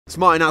It's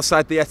Martin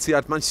outside the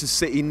Etihad. Manchester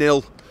City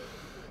 0,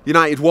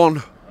 United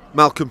 1.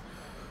 Malcolm.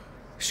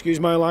 Excuse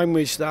my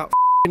language, that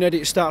f***ing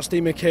edit starts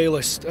Dean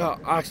Michaelis.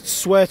 I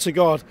swear to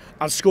God,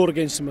 I'd scored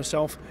against him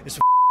myself. It's a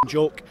f***ing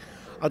joke.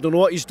 I don't know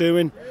what he's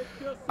doing.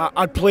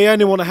 I'd play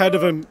anyone ahead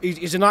of him.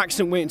 He's an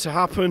accident waiting to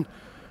happen,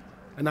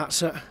 and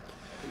that's it.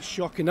 It's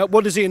shocking.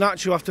 What does he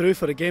actually have to do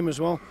for the game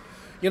as well?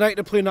 United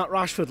are playing that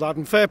Rashford lad,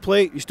 and fair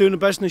play, he's doing the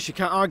business, you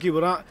can't argue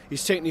with that.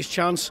 He's taking his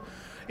chance.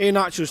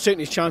 Iheanacho's taking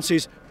his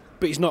chances,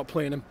 but he's not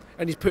playing him.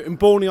 And he's putting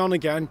Boney on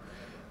again.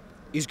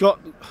 He's got,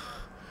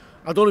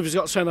 I don't know if he's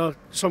got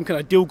some kind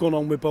of deal going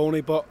on with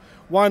Boney, but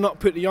why not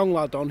put the young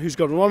lad on who's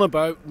going to run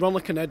about, run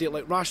like an idiot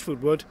like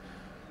Rashford would?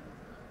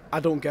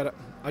 I don't get it.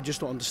 I just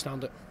don't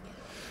understand it.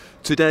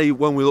 Today,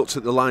 when we looked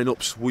at the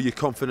lineups, were you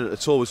confident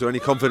at all? Was there any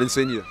confidence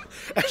in you?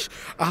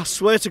 I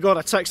swear to God,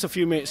 I text a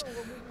few mates.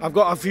 I've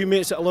got a few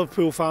mates that are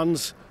Liverpool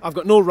fans. I've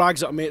got no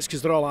rags at mates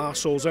because they're all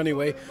arseholes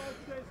anyway.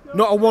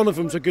 Not a one of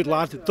them's a good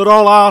lad. They're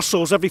all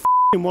arseholes, every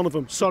f***ing one of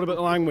them. Sorry about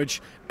the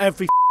language.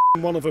 Every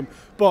f***ing one of them.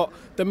 But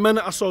the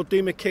minute I saw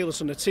Dean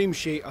Michaelis on the team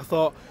sheet, I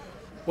thought,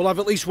 we'll have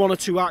at least 1 or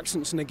 2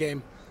 accents in the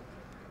game.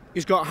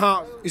 He's got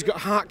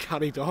heart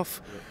carried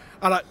off.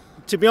 And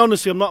to be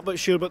honest, I'm not that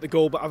sure about the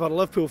goal, but I've had a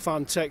Liverpool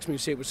fan text me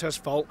and say it was his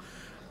fault.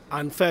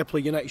 And fair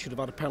play, United should have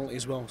had a penalty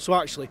as well. So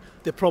actually,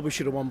 they probably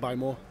should have won by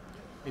more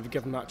if you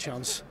give them that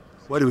chance.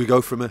 Where do we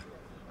go from here?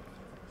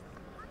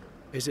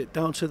 Is it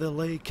down to the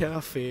Lake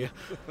Cafe?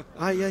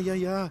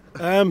 Yeah.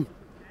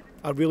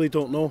 I really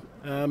don't know.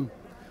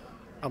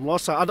 I'm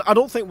lost. I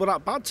don't think we're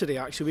that bad today,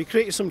 actually. We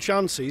created some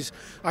chances.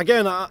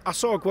 Again, I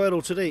saw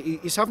Aguero today.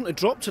 He's having to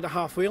drop to the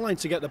halfway line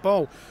to get the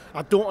ball.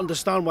 I don't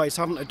understand why he's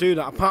having to do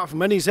that. Apart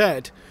from in his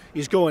head,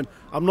 he's going,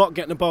 I'm not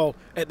getting the ball.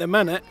 At the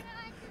minute,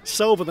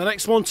 Silva, the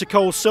next one to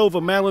call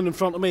Silva, Mellon in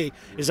front of me,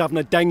 is having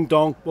a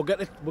ding-dong. We'll get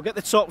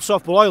the tops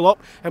off, we'll oil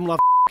up, and we'll have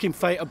a fucking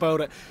fight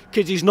about it.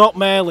 Because he's not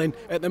Mellon.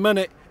 At the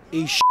minute,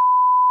 he's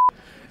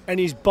and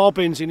he's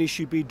bobbins and he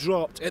should be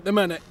dropped. At the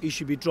minute, he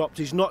should be dropped.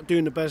 He's not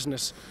doing the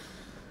business.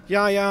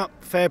 Yeah,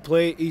 fair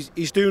play.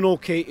 He's doing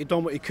okay. He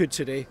done what he could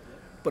today,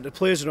 but the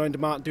players around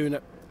him aren't doing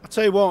it. I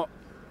tell you what,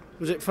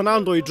 was it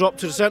Fernando? He dropped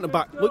to the centre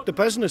back. Look the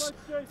business.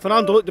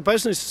 Fernando looked the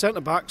business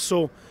centre back.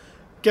 So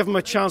give him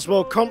a chance.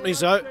 Well,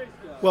 Company's out.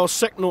 Well,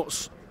 Sick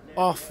Note's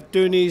off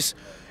doing his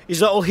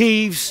little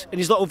heaves and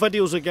his little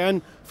videos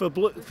again for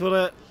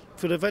the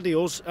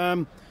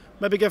videos.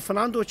 Maybe give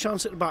Fernando a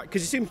chance at the back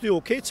because he seemed to do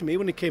okay to me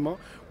when he came on.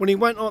 When he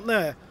went on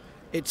there,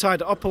 it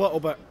tied it up a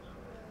little bit.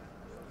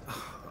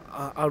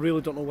 I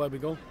really don't know where we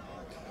go.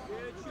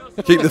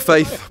 Keep the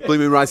faith.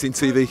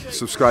 BlueMoonRisingTV.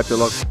 Subscribe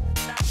below.